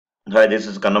Hi, this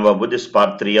is Kannababu. This is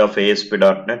part 3 of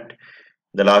ASP.NET.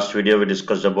 The last video we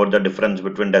discussed about the difference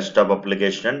between desktop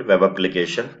application and web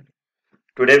application.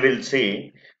 Today we'll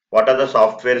see what are the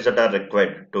softwares that are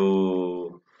required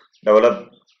to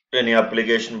develop any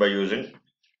application by using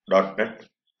 .NET.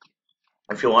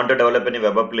 If you want to develop any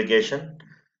web application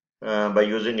by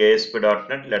using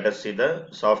ASP.NET, let us see the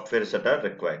softwares that are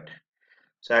required.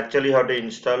 So actually you have to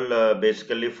install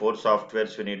basically 4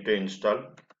 softwares we need to install.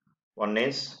 One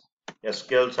is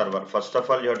SQL Server. First of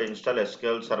all, you have to install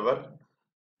SQL Server,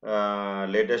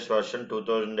 latest version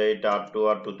 2008 R2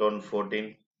 or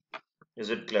 2014.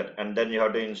 Is it clear? And then you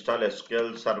have to install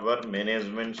SQL Server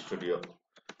Management Studio.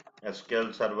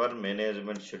 SQL Server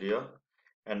Management Studio.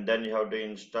 And then you have to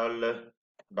install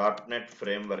 .NET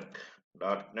Framework.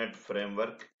 .NET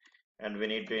Framework. And we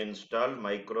need to install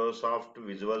Microsoft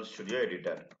Visual Studio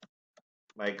Editor.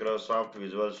 Microsoft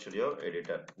Visual Studio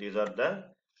Editor. These are the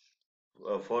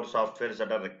 4 softwares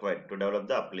that are required to develop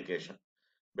the application.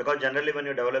 Because generally when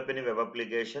you develop any web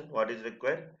application, what is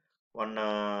required? One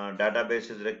database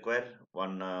is required,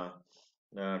 one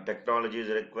technology is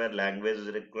required, language is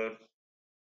required.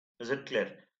 Is it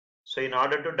clear? So in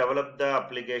order to develop the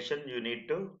application,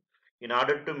 in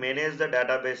order to manage the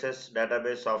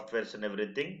database softwares and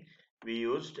everything, we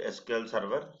used SQL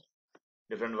Server.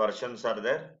 Different versions are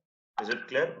there. Is it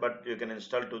clear? But you can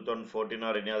install 2014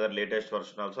 or any other latest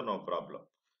version also, no problem.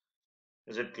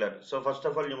 Is it clear? So first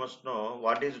of all, you must know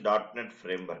what is .NET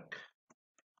Framework.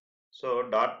 So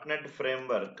 .NET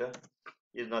Framework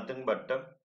is nothing but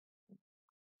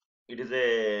it is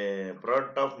a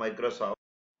product of Microsoft.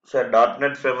 So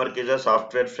 .NET Framework is a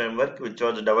software framework which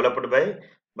was developed by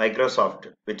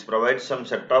Microsoft, which provides some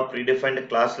set of predefined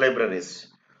class libraries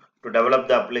to develop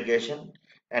the application,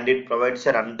 and it provides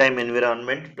a runtime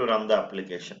environment to run the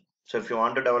application. So if you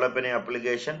want to develop any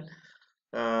application,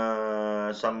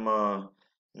 what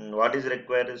is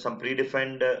required, some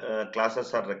predefined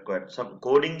classes are required. Some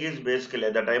coding is basically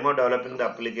at the time of developing the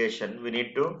application, we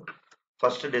need to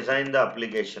first design the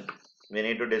application. We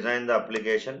need to design the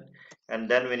application, and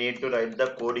then we need to write the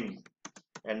coding,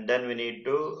 and then we need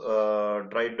to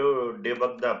try to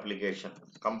debug the application,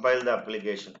 compile the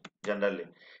application generally.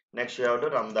 Next you have to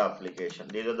run the application.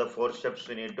 These are the 4 steps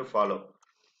we need to follow.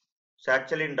 So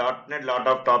actually in .NET lot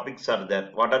of topics are there.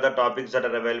 What are the topics that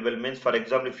are available means, for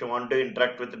example, if you want to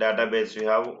interact with database, you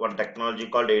have one technology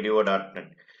called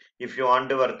ADO.NET. If you want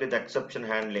to work with exception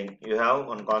handling, you have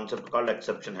one concept called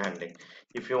exception handling.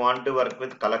 If you want to work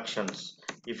with collections,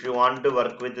 if you want to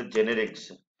work with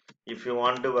generics, if you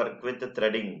want to work with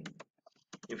threading,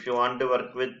 if you want to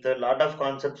work with a lot of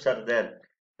concepts are there,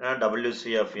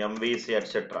 WCF, MVC,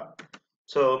 etc.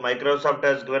 So Microsoft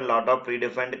has given a lot of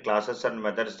predefined classes and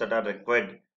methods that are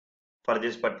required for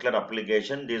this particular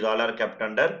application. These all are kept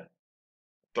under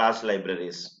class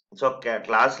libraries. So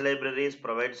class libraries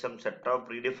provide some set of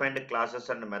predefined classes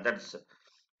and methods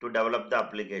to develop the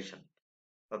application.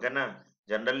 Okay, na?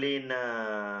 Generally in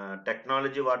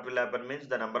technology, what will happen means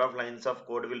the number of lines of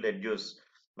code will reduce.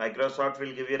 Microsoft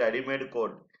will give you ready-made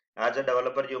code. As a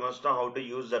developer, you must know how to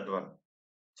use that one.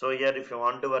 So here, if you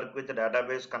want to work with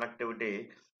database connectivity,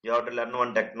 you have to learn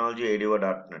one technology,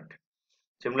 ADO.NET.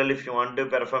 Similarly, if you want to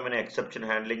perform an exception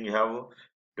handling, you have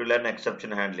to learn exception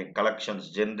handling,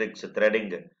 collections, generics,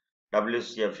 threading,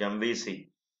 WCF, MVC.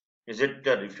 Is it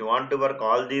clear? If you want to work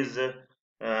all these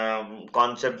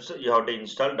concepts, you have to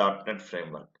install .NET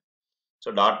Framework.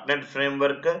 So .NET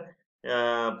Framework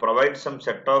provides some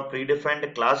set of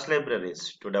predefined class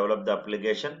libraries to develop the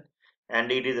application, and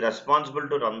it is responsible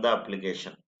to run the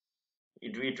application.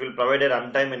 It will provide a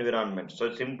runtime environment.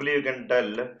 So simply you can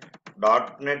tell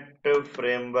 .NET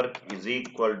Framework is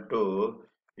equal to,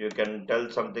 you can tell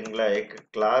something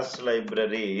like class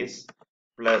libraries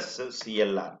plus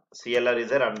CLR. CLR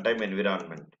is a runtime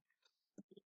environment.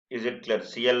 Is it clear?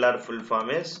 CLR full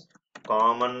form is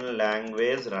Common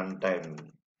Language Runtime.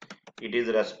 It is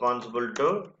responsible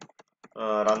to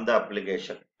run the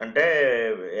application.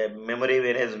 Ante memory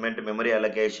management, memory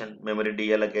allocation, memory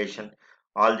deallocation,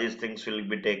 all these things will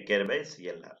be taken care by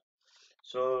CLR.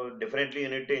 So definitely you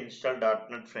need to install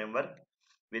 .NET Framework.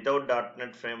 Without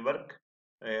 .NET Framework,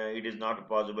 it is not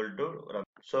possible to run.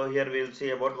 So here we will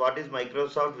see about what is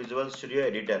Microsoft Visual Studio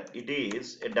Editor. It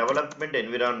is a development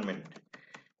environment.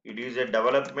 It is a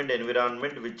development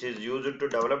environment which is used to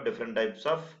develop different types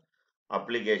of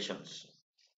applications.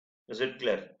 Is it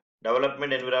clear?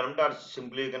 Development environment, or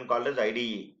simply you can call it as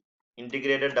IDE,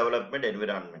 Integrated Development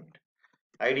Environment.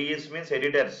 IDEs means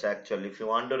editors actually. If you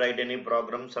want to write any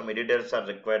program, some editors are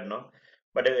required now.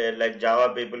 But like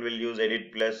Java, people will use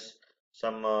Edit Plus.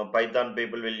 Some Python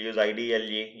people will use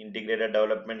IDLE, Integrated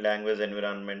Development Language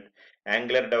Environment.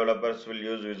 Angular developers will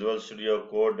use Visual Studio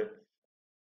Code.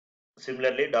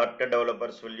 Similarly, .NET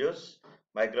developers will use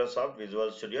Microsoft Visual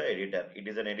Studio Editor. It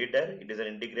is an editor, it is an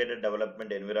integrated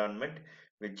development environment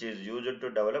which is used to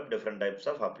develop different types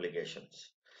of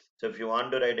applications. So if you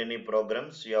want to write any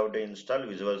programs, you have to install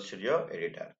Visual Studio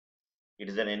Editor. It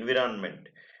is an environment.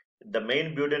 The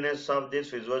main beautiness of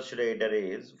this Visual Studio Editor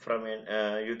is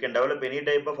you can develop any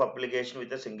type of application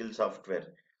with a single software,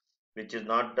 which is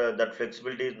not that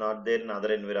flexibility is not there in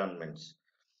other environments.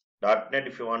 .NET,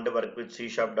 if you want to work with C#,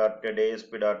 .NET,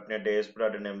 ASP.NET,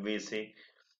 ASP.NET MVC,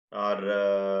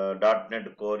 or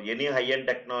 .NET Core, any high-end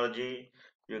technology,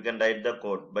 you can write the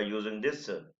code by using this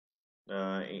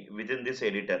within this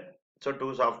editor. So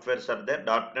two softwares are there.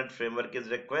 .NET Framework is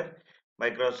required.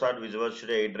 Microsoft Visual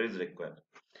Studio Editor is required.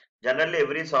 Generally,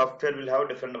 every software will have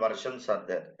different versions are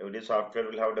there. Every software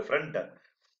will have different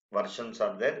versions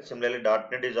are there. Similarly,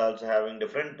 .NET is also having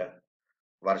different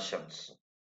versions.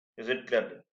 Is it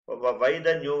clear? Why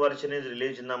the new version is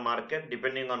released in the market?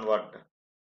 Depending on what?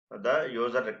 The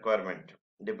user requirement.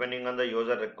 Depending on the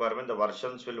user requirement, the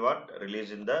versions will what?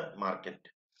 Release in the market.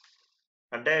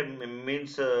 And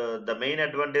means the main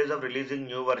advantage of releasing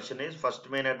new version is, first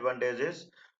main advantage is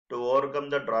to overcome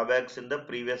the drawbacks in the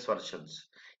previous versions.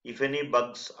 If any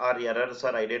bugs or errors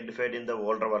are identified in the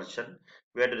older version,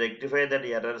 we have to rectify that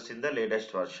errors in the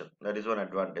latest version. That is one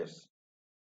advantage.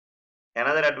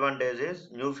 Another advantage is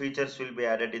new features will be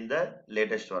added in the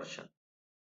latest version.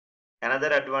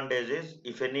 Another advantage is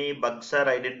if any bugs are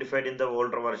identified in the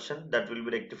older version, that will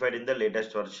be rectified in the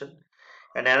latest version.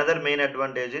 And another main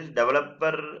advantage is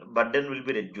developer burden will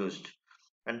be reduced.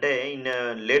 And in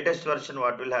latest version,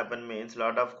 what will happen means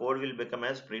lot of code will become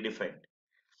as predefined.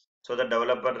 So the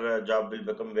developer job will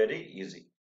become very easy.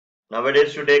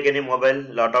 Nowadays, to take any mobile,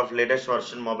 lot of latest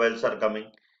version mobiles are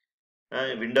coming.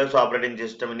 Windows operating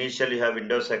system, initially you have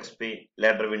Windows XP,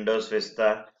 later Windows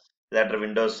Vista, later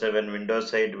Windows 7,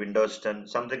 Windows 8, Windows 10,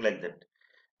 something like that.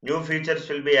 New features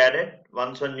will be added.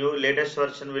 Once a new latest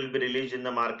version will be released in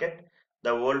the market, the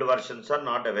old versions are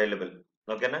not available.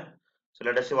 Okay, na? So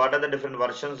let us see what are the different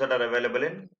versions that are available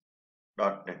in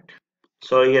 .NET.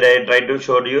 So here I try to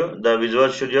show you the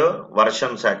Visual Studio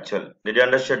versions actual. Did you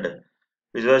understand?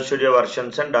 Visual Studio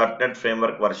versions and .NET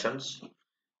Framework versions.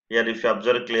 Here if you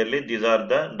observe clearly, these are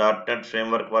the .NET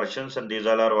Framework versions and these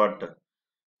all are what?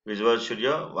 Visual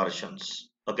Studio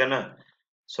versions. Okay, na?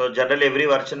 So generally every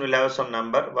version will have some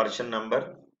number, version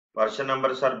number. Version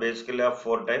numbers are basically of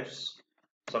four types.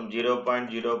 Some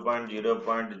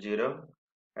 0.0.0.0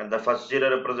 and the first 0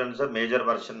 represents a major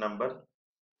version number.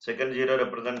 Second 0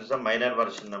 represents a minor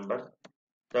version number.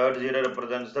 Third 0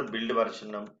 represents the build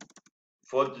version number.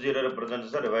 Fourth 0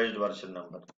 represents the revised version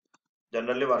number.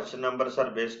 Generally version numbers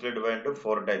are basically divided into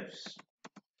four types.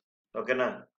 Okay,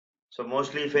 na? So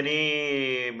mostly if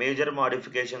any major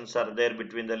modifications are there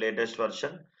between the latest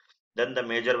version, then the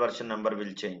major version number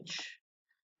will change.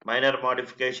 Minor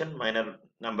modification, minor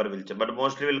number will change. But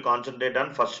mostly we'll concentrate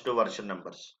on first two version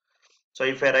numbers. So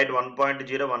if I write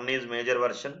 1.0, 1 is major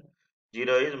version,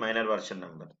 0 is minor version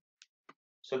number.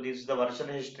 So this is the version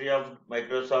history of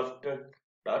Microsoft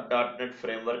 .NET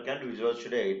Framework and Visual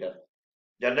Studio Editor.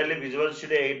 Generally Visual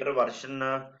Studio Editor version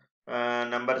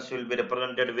numbers will be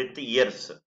represented with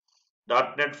years.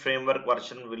 .NET Framework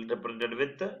version will be represented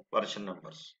with version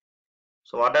numbers.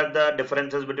 So what are the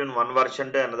differences between one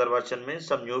version to another version means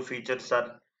some new features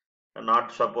are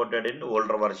not supported in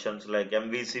older versions like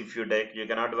MVC. If you take, you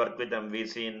cannot work with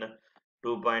MVC in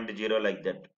 2.0 like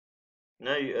that.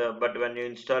 No, but when you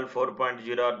install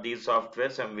 4.0 or these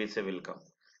softwares, MVC will come.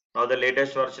 Now the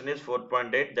latest version is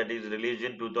 4.8 that is released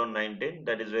in 2019.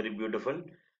 That is very beautiful.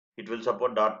 It will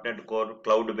support .NET Core,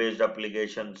 cloud-based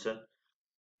applications,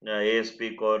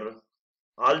 ASP Core,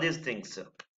 all these things.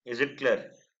 Is it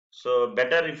clear? So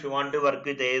better if you want to work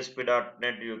with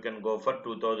ASP.NET, you can go for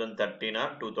 2013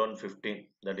 or 2015.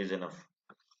 That is enough.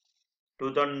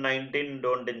 2019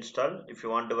 don't install. If you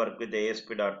want to work with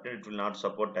ASP.NET, it will not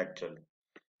support actually.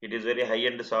 It is very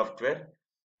high-end software,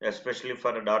 especially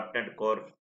for .NET Core,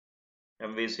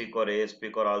 MVC Core, ASP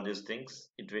Core, all these things.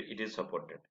 It is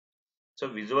supported. So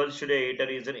Visual Studio Editor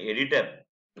is an editor.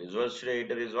 Visual Studio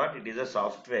Editor is what? It is a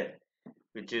software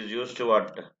which is used to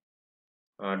what?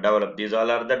 Develop. These all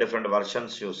are the different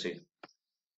versions you see.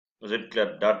 Is it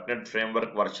clear? .NET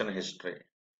Framework version history.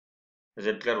 Is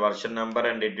it clear? Version number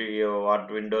and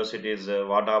what Windows it is,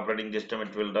 what operating system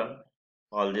it will run.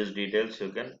 All these details you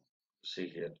can see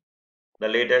here. The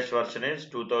latest version is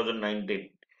 2019.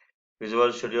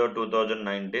 Visual Studio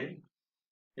 2019.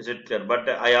 Is it clear? But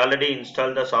I already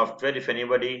installed the software. If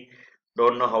anybody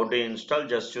Don't know how to install,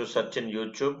 just you search in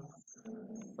YouTube.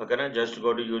 Okay, na? Just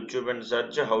go to YouTube and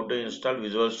search how to install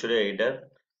Visual Studio Editor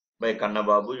by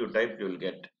Kannababu. You type, you will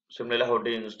get. Similarly, how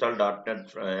to install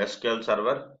 .NET SQL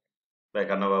Server by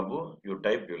Kannababu. You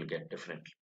type, you will get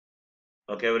definitely.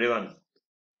 Okay, everyone.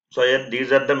 So yeah,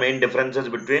 these are the main differences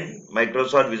between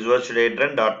Microsoft Visual Studio Editor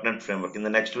and .NET Framework. In the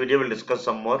next video, we'll discuss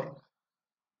some more.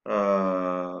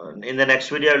 In the next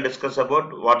video, I'll discuss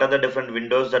about what are the different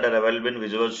windows that are available in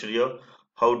Visual Studio,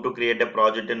 how to create a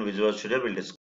project in Visual Studio. We'll discuss.